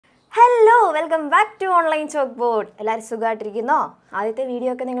welcome back to online chalkboard. എല്ലാവരും സുഖമായിട്ടിരിക്കുന്നോ? ആദ്യത്തെ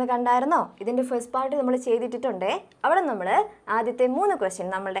വീഡിയോ ഒക്കെ നിങ്ങൾ കണ്ടായിരുന്നോ? ഇതിന്റെ ഫസ്റ്റ് പാർട്ട് നമ്മൾ ചെയ്തിട്ടുണ്ട്. അവിടെ നമ്മൾ ആദ്യത്തെ 3 ക്വസ്റ്റ്യൻ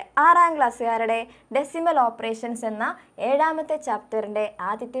നമ്മുടെ 6ാം ക്ലാസ്സുകാരുടെ ഡെസിമൽ ഓപ്പറേഷൻസ് എന്ന 7ാമത്തെ ചാപ്റ്ററിന്റെ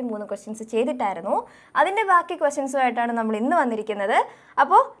ആദ്യത്തെ 3 ക്വസ്റ്റ്യൻസ് ചെയ്തിട്ടായിരുന്നു. അതിന്റെ ബാക്കി ക്വസ്റ്റ്യൻസുമായിട്ടാണ് നമ്മൾ ഇന്ന് വന്നിരിക്കുന്നത്.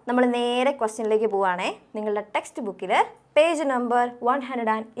 അപ്പോൾ നമ്മൾ നേരെ ക്വസ്റ്റ്യനിലേക്ക് പോവാണേ. നിങ്ങളുടെ ടെക്സ്റ്റ് ബുക്കിൽ page number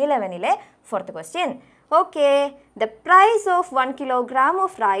 111ലെ 4th question. Okay, the price of 1 kilogram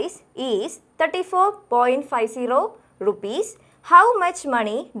of rice is 34.50 rupees. How much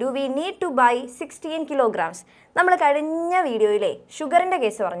money do we need to buy 16 kilograms? നമ്മൾ കഴിഞ്ഞ വീഡിയോയിലെ ഷുഗറിൻ്റെ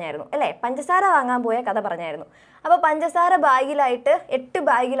കേസ് പറഞ്ഞായിരുന്നു അല്ലേ, പഞ്ചസാര വാങ്ങാൻ പോയ കഥ പറഞ്ഞായിരുന്നു. അപ്പോൾ പഞ്ചസാര ബാഗിലായിട്ട് 8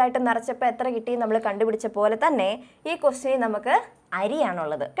 ബാഗിലായിട്ട് നിറച്ചപ്പോൾ എത്ര കിട്ടി നമ്മൾ കണ്ടുപിടിച്ച പോലെ തന്നെ ഈ ക്വസ്റ്റ്യൻ നമുക്ക്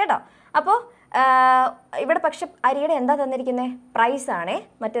അരിയാണുള്ളത് കേട്ടോ. അപ്പോൾ ഇവിടെ പക്ഷെ അരിയുടെ എന്താ തന്നിരിക്കുന്നത്? പ്രൈസാണേ,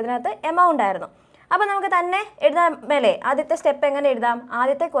 മറ്റേതിനകത്ത് എമൗണ്ട് ആയിരുന്നു. അപ്പോൾ നമുക്ക് തന്നെ എഴുതാൻ മേലെ ആദ്യത്തെ സ്റ്റെപ്പ് എങ്ങനെ എഴുതാം?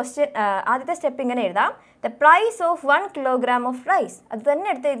 ആദ്യത്തെ സ്റ്റെപ്പ് ഇങ്ങനെ എഴുതാം, the price of 1 kilogram of rice. അത് തന്നെ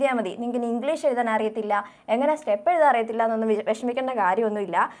എടുത്ത് എഴുതിയാൽ മതി. നിങ്ങൾക്ക് ഇംഗ്ലീഷ് എഴുതാൻ അറിയത്തില്ല, എങ്ങനെ സ്റ്റെപ്പ് എഴുതാൻ അറിയത്തില്ല എന്നൊന്നും വിഷമിക്കേണ്ട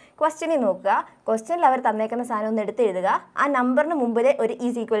കാര്യമൊന്നുമില്ല. ക്വസ്റ്റ്യനിൽ നോക്കുക, ക്വസ്റ്റ്യനിൽ അവർ തന്നേക്കുന്ന സാധനം ഒന്ന് എടുത്ത് എഴുതുക, ആ നമ്പറിന് മുമ്പിലെ ഒരു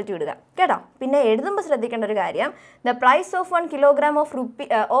ഈസ് ഈക്വൽ ടു ഇടുക കേട്ടോ. പിന്നെ എഴുതുമ്പോൾ ശ്രദ്ധിക്കേണ്ട ഒരു കാര്യം, the price of 1 kilogram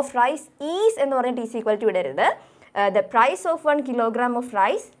of rice is എന്ന് പറഞ്ഞിട്ട് ഈസ് ഈക്വൽ ടു ഇടരുത്. The price of 1 kilogram of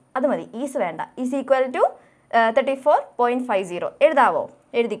rice അത് മതി, ഈസ് വേണ്ട. Is equal to 34.50. എഴുതാവോ?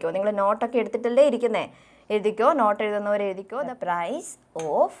 എഴുതിക്കോ. നിങ്ങൾ നോട്ടൊക്കെ എടുത്തിട്ടല്ലേ ഇരിക്കുന്നേ, എഴുതിക്കോ. നോട്ട് എഴുതുന്നവർ എഴുതിക്കോ. The price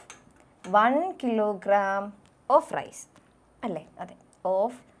of 1 kilogram of rice അല്ലേ, അതെ,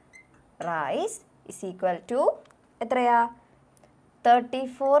 of rice is equal to എത്രയാ?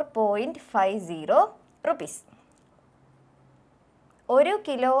 34.50 rupees. 1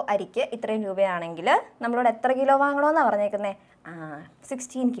 കിലോ അരിക്ക് ഇത്രയും രൂപയാണെങ്കിൽ നമ്മളോട് എത്ര കിലോ വാങ്ങണമെന്നാണ് പറഞ്ഞേക്കുന്നത്?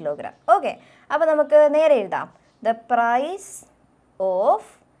 16 kilogram. ഓക്കെ, അപ്പോൾ നമുക്ക് നേരെ എഴുതാം. The price of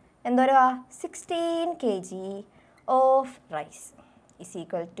എന്തോരാ? 16 kg of rice is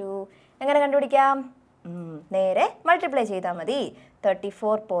equal to, എങ്ങനെ കണ്ടുപിടിക്കാം? നേരെ മൾട്ടിപ്ലൈ ചെയ്താൽ മതി.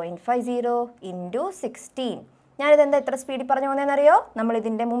 34.50 ഇൻറ്റു 16. ഞാനിതെന്താ എത്ര സ്പീഡിൽ പറഞ്ഞു പോകുന്നതെന്നറിയോ? നമ്മൾ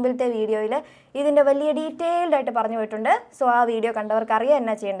ഇതിൻ്റെ മുമ്പിലത്തെ വീഡിയോയിൽ ഇതിൻ്റെ വലിയ ഡീറ്റെയിൽഡ് ആയിട്ട് പറഞ്ഞു പോയിട്ടുണ്ട്. സോ ആ വീഡിയോ കണ്ടവർക്ക് അറിയാം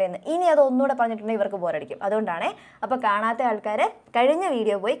എന്നാ ചെയ്യേണ്ടതെന്ന്. ഇനി അത് ഒന്നുകൂടെ പറഞ്ഞിട്ടുണ്ടെങ്കിൽ ഇവർക്ക് ബോറടിക്കും, അതുകൊണ്ടാണ്. അപ്പോൾ കാണാത്ത ആൾക്കാർ കഴിഞ്ഞ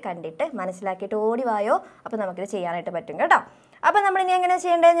വീഡിയോ പോയി കണ്ടിട്ട് മനസ്സിലാക്കിയിട്ട് ഓടി വായോ, അപ്പോൾ നമുക്കിത് ചെയ്യാനായിട്ട് പറ്റും കേട്ടോ. അപ്പോൾ നമ്മളിനി എങ്ങനെ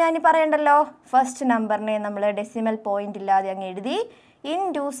ചെയ്യേണ്ടത് ഞാൻ പറയണ്ടല്ലോ. ഫസ്റ്റ് നമ്പറിനെ നമ്മൾ ഡെസിമൽ പോയിൻ്റ് ഇല്ലാതെ അങ്ങ് എഴുതി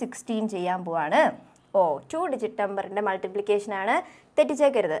ഇൻറ്റു 16 ചെയ്യാൻ പോവാണ്. 2 ഡിജിറ്റ് നമ്പറിൻ്റെ മൾട്ടിപ്ലിക്കേഷനാണ്,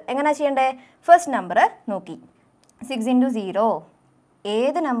 തെറ്റിച്ചേക്കരുത്. എങ്ങനെയാണ് ചെയ്യേണ്ടത്? ഫസ്റ്റ് നമ്പർ നോക്കി, 6 ഇൻറ്റു 0.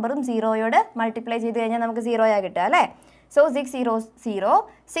 ഏത് നമ്പറും 0യോട് മൾട്ടിപ്ലൈ ചെയ്ത് കഴിഞ്ഞാൽ നമുക്ക് 0 കിട്ടുക അല്ലേ. So 6 0 0,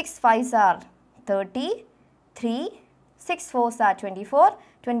 6 5s are 30, 3, 6 4s are 24,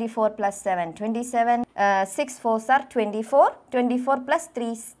 24 plus 7 27, 6 4s are 24, 24 plus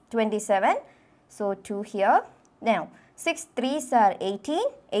 3 27, so 2 here. Now 6 3s are 18,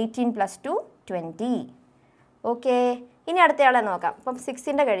 18 plus 2 20. Okay, ഇനി അടുത്തയാളെ നോക്കാം. അപ്പം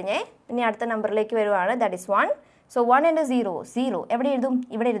 6ൻ്റെ കഴിഞ്ഞേ ഇനി അടുത്ത നമ്പറിലേക്ക് വരുവാണ്, ദാറ്റ് ഇസ് 1. So 1 into 0 0. എവിടെ എഴുതും?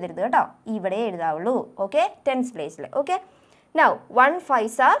 ഇവിടെ എഴുതരുത് കേട്ടോ, ഇവിടെ എഴുതാവുള്ളൂ. ഓക്കെ, 10th പ്ലേസിൽ. Okay, now 1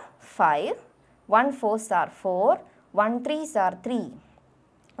 5s are 5, 1 4s are 4, 1 3s are 3.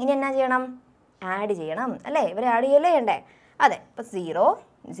 ഇനി എന്നാ ചെയ്യണം? ആഡ് ചെയ്യണം അല്ലേ, ഇവരെ ആഡ് ചെയ്യല്ലേ ചെയ്യണ്ടേ? അതെ. അപ്പോൾ 0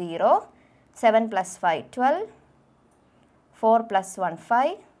 0, 7 plus 5 12, 4 plus 1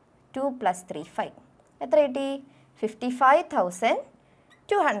 5, 2 plus 3 5. എത്ര കിട്ടി?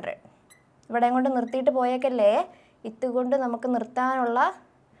 55,200. ഇവിടെ കൊണ്ട് നിർത്തിയിട്ട് പോയേക്കല്ലേ, ഇതുകൊണ്ട് നമുക്ക് നിർത്താനുള്ള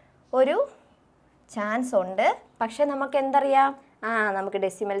ഒരു ചാൻസ് ഉണ്ട്. പക്ഷേ നമുക്ക് എന്തറിയാം? നമുക്ക്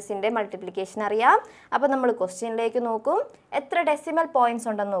ഡെസിമൽസിൻ്റെ മൾട്ടിപ്ലിക്കേഷൻ അറിയാം. അപ്പോൾ നമ്മൾ ക്വസ്റ്റ്യനിലേക്ക് നോക്കും, എത്ര ഡെസിമൽ പോയിൻറ്റ്സ്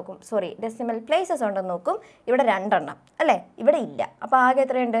ഉണ്ടെന്ന് നോക്കും, ഡെസിമൽ പ്ലേസസ് ഉണ്ടെന്ന് നോക്കും. ഇവിടെ 2 എണ്ണം അല്ലേ, ഇവിടെ ഇല്ല. അപ്പോൾ ആകെ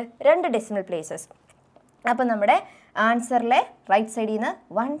എത്രയുണ്ട്? 2 ഡെസിമൽ പ്ലേസസ്. അപ്പോൾ നമ്മുടെ ആൻസറിലെ റൈറ്റ് സൈഡിൽ നിന്ന്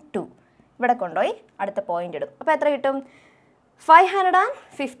 1 2 ഇവിടെ കൊണ്ടുപോയി അടുത്ത പോയിൻ്റ് ഇടും. അപ്പോൾ എത്ര കിട്ടും?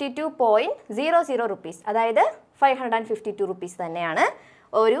 552.00 rupees. അതായത് 552 rupees തന്നെയാണ്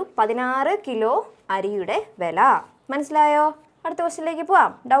ഒരു 16 കിലോ അരിയുടെ വില. മനസ്സിലായോ? അടുത്ത ക്വസ്റ്റ്യനിലേക്ക്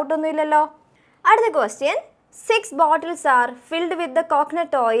പോവാം, ഡൗട്ടൊന്നും ഇല്ലല്ലോ. അടുത്ത question, 6 bottles are filled with the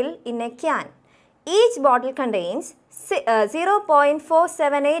coconut oil in a can. Each bottle contains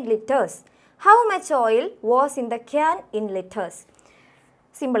 0.478 liters. How much oil was in the can in liters?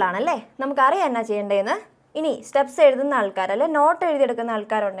 സിമ്പിളാണല്ലേ, നമുക്കറിയാം എന്നാ ചെയ്യേണ്ടതെന്ന്. ഇനി സ്റ്റെപ്സ് എഴുതുന്ന ആൾക്കാരല്ലേ, നോട്ട് എഴുതിയെടുക്കുന്ന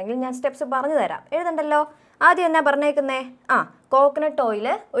ആൾക്കാരുണ്ടെങ്കിൽ ഞാൻ സ്റ്റെപ്സ് പറഞ്ഞു തരാം, എഴുതണ്ടല്ലോ. ആദ്യം എന്നാ പറഞ്ഞേക്കുന്നേ? കോക്കനട്ട് ഓയിൽ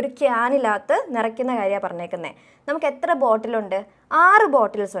ഒരു ക്യാനിനകത്ത് നിറയ്ക്കുന്ന കാര്യമാണ് പറഞ്ഞേക്കുന്നത്. നമുക്ക് എത്ര ബോട്ടിലുണ്ട്? 6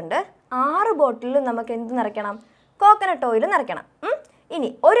 ബോട്ടിൽസ് ഉണ്ട്. 6 ബോട്ടിലും നമുക്ക് എന്ത് നിറയ്ക്കണം? Coconut oil നിറയ്ക്കണം. ഇനി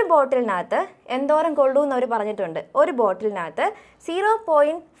ഒരു ബോട്ടിലിനകത്ത് എന്തോരം കൊള്ളൂ എന്നവർ പറഞ്ഞിട്ടുണ്ട്. ഒരു ബോട്ടിലിനകത്ത്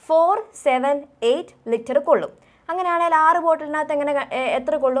 0.478 ലിറ്റർ കൊള്ളും. അങ്ങനെയാണെങ്കിൽ 6 ബോട്ടിലിനകത്ത്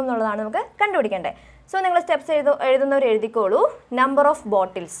എത്ര കൊള്ളും എന്നുള്ളതാണ് നമുക്ക് കണ്ടുപിടിക്കേണ്ടത്. സോ നിങ്ങൾ steps എഴുതുന്നവർ എഴുതിക്കോളൂ. Number of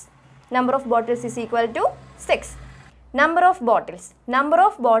bottles is equal to 6. Number of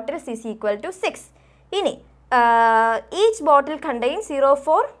bottles is equal to 6. ഇനി each bottle contains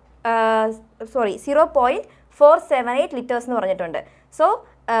 0.478 liters എന്ന് പറഞ്ഞിട്ടുണ്ട്. സോ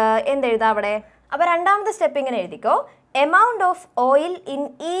എന്തെഴുതാം അവിടെ? അപ്പോൾ രണ്ടാമത്തെ സ്റ്റെപ്പ് ഇങ്ങനെ എഴുതിക്കോ. Amount of oil in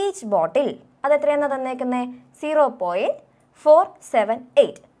each ബോട്ടിൽ അത് എത്രയാണെന്ന് തന്നേക്കുന്നത്?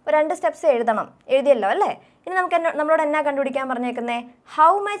 0.478. അപ്പോൾ 2 സ്റ്റെപ്സ് എഴുതിയല്ലോ അല്ലേ? ഇനി നമ്മളോട് എന്നാ കണ്ടുപിടിക്കാൻ പറഞ്ഞേക്കുന്നത്?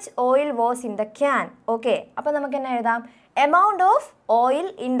 How much oil was in the can. Okay, അപ്പോൾ നമുക്ക് എന്നാ എഴുതാം? Amount of oil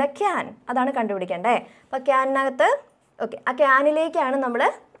in the can, അതാണ് കണ്ടുപിടിക്കേണ്ടത്. അപ്പോൾ ക്യാനിനകത്ത് ഓക്കെ, ആ ക്യാനിലേക്കാണ് നമ്മൾ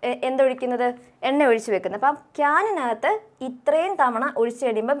എന്തൊഴിക്കുന്നത്? എണ്ണ ഒഴിച്ച് വെക്കുന്നത്. അപ്പം ക്യാനിനകത്ത് ഇത്രയും തവണ ഒഴിച്ച്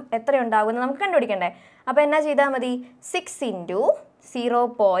കഴിയുമ്പം എത്ര ഉണ്ടാകുമെന്ന് നമുക്ക് കണ്ടുപിടിക്കണ്ടേ? അപ്പോൾ എന്നാ ചെയ്താൽ മതി? 6 ×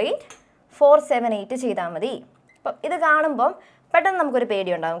 0.478 ചെയ്താൽ മതി. അപ്പം ഇത് കാണുമ്പം പെട്ടെന്ന് നമുക്കൊരു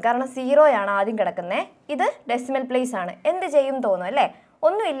പേടിയുണ്ടാകും. കാരണം 0 ആണ് ആദ്യം കിടക്കുന്നത്. ഇത് ഡെസിമൽ പ്ലേസ് ആണ്. എന്ത് ചെയ്യും തോന്നും അല്ലേ?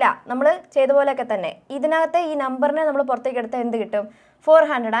 ഒന്നുമില്ല, നമ്മൾ ചെയ്ത പോലെയൊക്കെ തന്നെ. ഇതിനകത്തെ ഈ നമ്പറിനെ നമ്മൾ പുറത്തേക്ക് എടുത്താൽ എന്ത് കിട്ടും?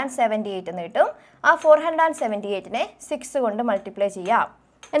 478 എന്ന് കിട്ടും. ആ 478നെ 6 കൊണ്ട് മൾട്ടിപ്ലൈ ചെയ്യാം.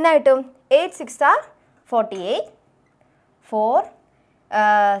 എന്നാ കിട്ടും? 8 6 are 48,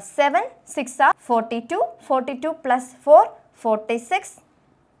 7 6 are 42, 42 plus 4 46,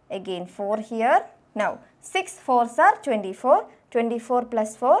 again 4 here. Now 6 4s are 24, 24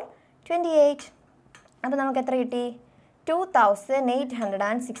 plus 4 28. അപ്പോൾ നമുക്ക് എത്ര കിട്ടി?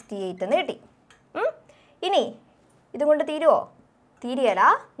 2868 എന്ന് കിട്ടി. ഇനി ഇതും കൊണ്ട് തീരുമോ? തീരുകയില്ല.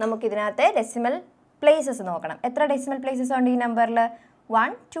 നമുക്കിതിനകത്തെ ഡെസിമൽ പ്ലേസസ് നോക്കണം. എത്ര ഡെസിമൽ പ്ലേസസ് ഉണ്ട് ഈ നമ്പറിൽ?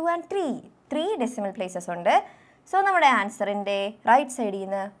 1 2 and 3 ഡെസിമൽ പ്ലേസസ് ഉണ്ട്. സോ നമ്മുടെ ആൻസറിൻ്റെ റൈറ്റ് സൈഡിൽ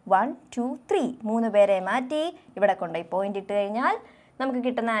നിന്ന് 1 2 3 3 പേരെ മാറ്റി ഇവിടെ കൊണ്ടുപോയി പോയിന്റ് ഇട്ട് കഴിഞ്ഞാൽ നമുക്ക്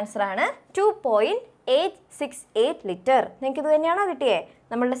കിട്ടുന്ന ആൻസറാണ് 2.868 ലിറ്റർ. നിങ്ങൾക്ക് ഇത് തന്നെയാണോ കിട്ടിയേ?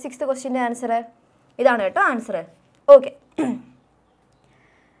 നമ്മളുടെ 6th ക്വസ്റ്റ്യൻ്റെ ആൻസർ ഇതാണ് കേട്ടോ answer. Okay,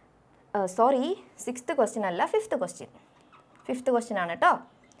 sorry 6th question അല്ല, 5th ക്വസ്റ്റ്യൻ ആണ് കേട്ടോ.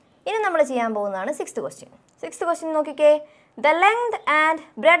 ഇനി നമ്മൾ ചെയ്യാൻ പോകുന്നതാണ് 6th ക്വസ്റ്റ്യൻ. 6th ക്വസ്റ്റ്യൻ നോക്കിക്കേ. The length and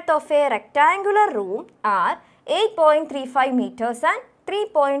breadth of a rectangular room are 8.35 meters and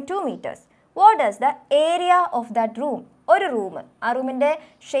 3.2 meters. What is the area of that room? ഒരു റൂം, ആ റൂമിൻ്റെ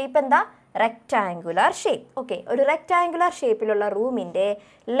ഷേപ്പ് എന്താ? Rectangular shape. ഓക്കെ, ഒരു റെക്റ്റാങ്കുലർ ഷേപ്പിലുള്ള റൂമിൻ്റെ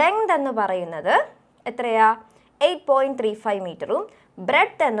ലെങ്ത് എന്ന് പറയുന്നത് എത്രയാ? 8.35 മീറ്ററും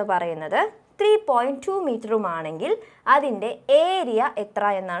ബ്രെഡ്ത്ത് എന്ന് പറയുന്നത് 3.2 മീറ്ററുമാണെങ്കിൽ അതിൻ്റെ ഏരിയ എത്ര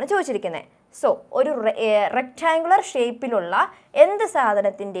എന്നാണ് ചോദിച്ചിരിക്കുന്നത്. സോ ഒരു റെക്റ്റാങ്കുലർ ഷേപ്പിലുള്ള എന്ത്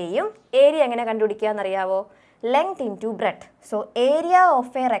സാധനത്തിൻ്റെയും ഏരിയ എങ്ങനെ കണ്ടുപിടിക്കുക എന്നറിയാവോ? Length into breadth. So area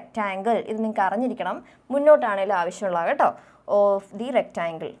of A rectangle, ഇത് നിങ്ങൾക്ക് അറിഞ്ഞിരിക്കണം, മുന്നോട്ടാണെങ്കിലും ആവശ്യമുള്ള കേട്ടോ. ഓഫ് ദി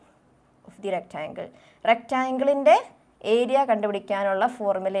റെക്റ്റാങ്കിൾ റെക്റ്റാങ്കിളിൻ്റെ ഏരിയ കണ്ടുപിടിക്കാനുള്ള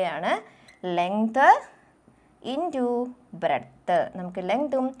ഫോർമുലയാണ് ലെങ്ത് ഇൻറ്റു ബ്രെഡ്ത്ത്. നമുക്ക്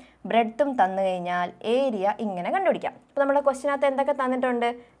ലെങ്ത്തും ബ്രെഡ്ത്തും തന്നു കഴിഞ്ഞാൽ ഏരിയ ഇങ്ങനെ കണ്ടുപിടിക്കാം. അപ്പോൾ നമ്മുടെ ക്വസ്റ്റിനകത്ത് എന്തൊക്കെ തന്നിട്ടുണ്ട്?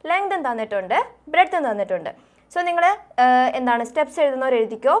 ലെങ്തും തന്നിട്ടുണ്ട്, ബ്രെഡ്ത്തും തന്നിട്ടുണ്ട്. സോ നിങ്ങൾ എന്താണ് സ്റ്റെപ്സ് എഴുതുന്നവർ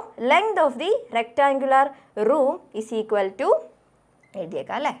എഴുതിക്കോ. Length of the rectangular room is equal to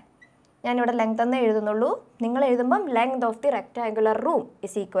എഴുതിയേക്കാം അല്ലേ? ഞാനിവിടെ ലെങ്ത് എന്നേ എഴുതുന്നുള്ളൂ. നിങ്ങൾ എഴുതുമ്പം length of the rectangular room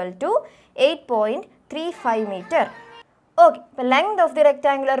is equal to 8.35 metre. Okay, ഇപ്പോൾ length of the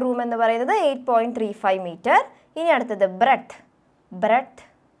rectangular room എന്ന് പറയുന്നത് 8.35 മീറ്റർ. ഇനി അടുത്തത്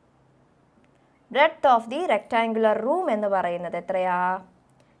breadth of the rectangular room എന്ന് പറയുന്നത് എത്രയാ?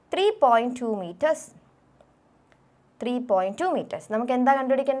 3.2 മീറ്റേഴ്സ്. 3.2 മീറ്റേഴ്സ്. നമുക്ക് എന്താ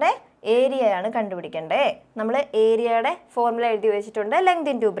കണ്ടുപിടിക്കേണ്ടേ? ഏരിയയാണ് കണ്ടുപിടിക്കേണ്ടേ. നമ്മൾ ഏരിയയുടെ ഫോർമുല എഴുതി വെച്ചിട്ടുണ്ട്. ലെങ്ത്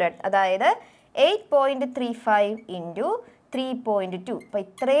ഇൻറ്റു ബ്രെഡ്ത്ത്, അതായത് 8.35 ഇൻറ്റു 3.2. അപ്പോൾ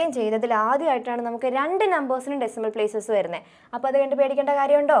ഇത്രയും ചെയ്തതിൽ ആദ്യമായിട്ടാണ് നമുക്ക് 2 നമ്പേഴ്സിനും ഡെസിമൽ പ്ലേസസ് വരുന്നത്. അപ്പോൾ അത് കണ്ട് പേടിക്കേണ്ട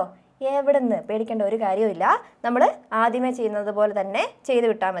കാര്യമുണ്ടോ? എവിടുന്ന് പേടിക്കേണ്ട ഒരു കാര്യമില്ല. നമ്മൾ ആദ്യമേ ചെയ്യുന്നത് പോലെ തന്നെ ചെയ്ത്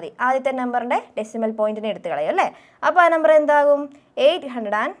വിട്ടാൽ മതി. ആദ്യത്തെ നമ്പറിൻ്റെ ഡെസിമൽ പോയിന്റിനെ എടുത്ത് കളയും അല്ലേ? അപ്പോൾ ആ നമ്പർ എന്താകും?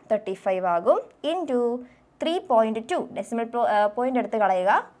 835 ആകും ഇൻറ്റു 3.2 ഡെസിമൽ പോയിന്റ് എടുത്ത്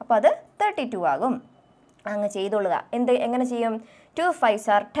കളയുക. അപ്പോൾ അത് 32 ആകും. അങ്ങ് ചെയ്തോളുക. എങ്ങനെ ചെയ്യും? 2 5s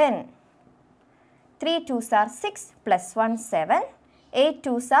are 10, 3 2s are 6 plus 1 7, 8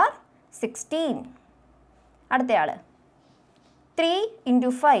 2s are 16. അടുത്തയാൾ 3 into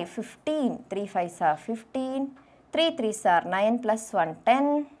 5 15, 3 5s are 15, 3 3s are 9 plus 1 10.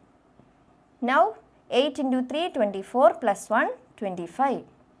 Now 8 into 3 24 plus 1 25.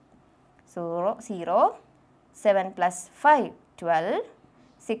 So 0, 7 plus 5 12,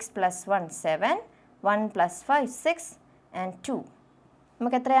 6 plus 1 7, 1 plus 5 6 and 2.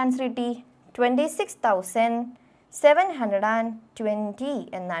 നമുക്ക് എത്ര ആൻസർ കിട്ടി? 26,720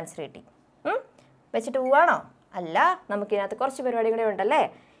 എന്ന ആൻസർ കിട്ടി. വെച്ചിട്ട് പോവാണോ? അല്ല, നമുക്കിതിനകത്ത് കുറച്ച് പരിപാടി കൂടെ ഉണ്ടല്ലേ.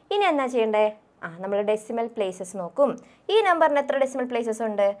 ഇനി എന്നാ ചെയ്യണ്ടേ? നമ്മൾ ഡെസിമൽ പ്ലേസസ് നോക്കും. ഈ നമ്പറിന് എത്ര ഡെസിമൽ പ്ലേസസ്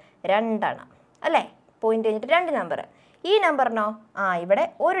ഉണ്ട്? 2 അല്ലേ? പോയിന്റ് കഴിഞ്ഞിട്ട് 2 നമ്പർ. ഈ നമ്പറിനോ? ഇവിടെ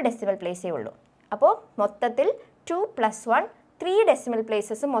ഒരു ഡെസിമൽ പ്ലേസേ ഉള്ളൂ. അപ്പോൾ മൊത്തത്തിൽ 2 + 1 3 ഡെസിമൽ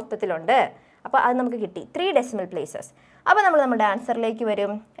പ്ലേസസ് മൊത്തത്തിലുണ്ട്. അപ്പോൾ അത് നമുക്ക് കിട്ടി 3 ഡെസിമൽ പ്ലേസസ്. അപ്പോൾ നമ്മൾ നമ്മുടെ ആൻസറിലേക്ക്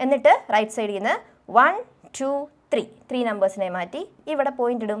വരും. എന്നിട്ട് റൈറ്റ് സൈഡിൽ നിന്ന് 1 2 3 നമ്പേഴ്സിനെ മാറ്റി ഇവിടെ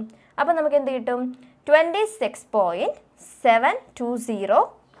പോയിന്റ് ഇടും. അപ്പോൾ നമുക്ക് എന്ത് കിട്ടും? 26.720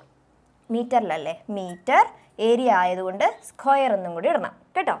 മീറ്ററിലല്ലേ? മീറ്റർ. ഏരിയ ആയതുകൊണ്ട് സ്ക്വയർ എന്നും കൂടി ഇടണം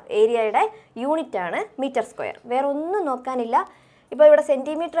കേട്ടോ. ഏരിയയുടെ യൂണിറ്റ് ആണ് മീറ്റർ സ്ക്വയർ. വേറെ ഒന്നും നോക്കാനില്ല. ഇപ്പോൾ ഇവിടെ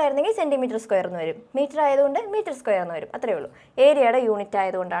സെൻറ്റിമീറ്റർ ആയിരുന്നെങ്കിൽ സെൻറ്റിമീറ്റർ സ്ക്വയർ എന്ന് വരും. മീറ്റർ ആയതുകൊണ്ട് മീറ്റർ സ്ക്വയർ എന്ന് വരും. അത്രയേ ഉള്ളൂ. ഏരിയയുടെ യൂണിറ്റ്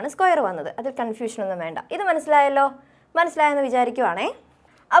ആയതുകൊണ്ടാണ് സ്ക്വയർ വന്നത്. അതിൽ കൺഫ്യൂഷനൊന്നും വേണ്ട. ഇത് മനസ്സിലായല്ലോ? മനസ്സിലായെന്ന് വിചാരിക്കുവാണേ.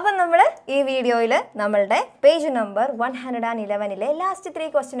 അപ്പം നമ്മൾ ഈ വീഡിയോയിൽ നമ്മളുടെ പേജ് നമ്പർ 111 ലാസ്റ്റ് 3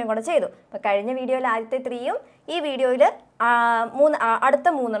 ക്വസ്റ്റ്യനും കൂടെ ചെയ്തു. അപ്പോൾ കഴിഞ്ഞ വീഡിയോയിൽ ആദ്യത്തെ 3യും ഈ വീഡിയോയിൽ അടുത്ത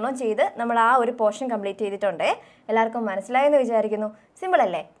 3 ചെയ്ത് നമ്മൾ ആ ഒരു പോർഷൻ കംപ്ലീറ്റ് ചെയ്തിട്ടുണ്ട്. എല്ലാവർക്കും മനസ്സിലായെന്ന് വിചാരിക്കുന്നു. സിമ്പിൾ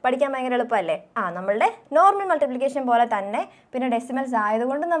അല്ലേ? പഠിക്കാൻ ഭയങ്കര എളുപ്പമല്ലേ? നമ്മളുടെ നോർമൽ മൾട്ടിപ്ലിക്കേഷൻ പോലെ തന്നെ, പിന്നെ ഡെസിമൽസ്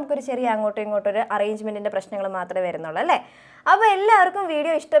ആയതുകൊണ്ട് നമുക്കൊരു ചെറിയ അങ്ങോട്ടും ഇങ്ങോട്ടും ഒരു അറേഞ്ച്മെൻറ്റിൻ്റെ പ്രശ്നങ്ങൾ മാത്രമേ വരുന്നുള്ളൂ അല്ലേ. അപ്പോൾ എല്ലാവർക്കും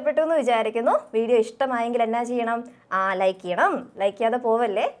വീഡിയോ ഇഷ്ടപ്പെട്ടു എന്ന് വിചാരിക്കുന്നു. വീഡിയോ ഇഷ്ടമായെങ്കിൽ എന്നാ ചെയ്യണം? ലൈക്ക് ചെയ്യണം. ലൈക്ക് ചെയ്യാതെ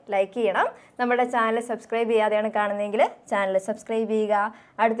പോവല്ലേ, ലൈക്ക് ചെയ്യണം. നമ്മുടെ ചാനൽ സബ്സ്ക്രൈബ് ചെയ്യാതെയാണ് കാണുന്നതെങ്കിൽ ചാനൽ സബ്സ്ക്രൈബ് ചെയ്യുക.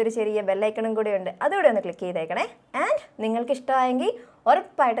 അടുത്തൊരു ചെറിയ ബെല്ലൈക്കണും കൂടെ ഉണ്ട്, അതുകൂടെ ഒന്ന് ക്ലിക്ക് ചെയ്തേക്കണേ. ആൻഡ് നിങ്ങൾക്ക് ഇഷ്ടമായെങ്കിൽ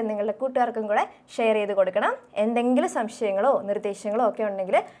ഉറപ്പായിട്ടും നിങ്ങളുടെ കൂട്ടുകാർക്കും കൂടെ ഷെയർ ചെയ്ത് കൊടുക്കണം. എന്തെങ്കിലും സംശയങ്ങളോ നിർദ്ദേശങ്ങളോ ഒക്കെ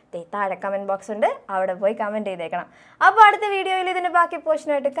ഉണ്ടെങ്കിൽ താഴെ കമൻറ്റ് ബോക്സ് ഉണ്ട്, അവിടെ പോയി കമൻറ്റ് ചെയ്തേക്കണം. അപ്പോൾ അടുത്ത വീഡിയോയിൽ ഇതിൻ്റെ ബാക്കി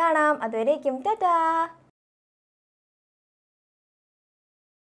പോർഷനായിട്ട് കാണാം. അതുവരേക്കും ടാറ്റാ.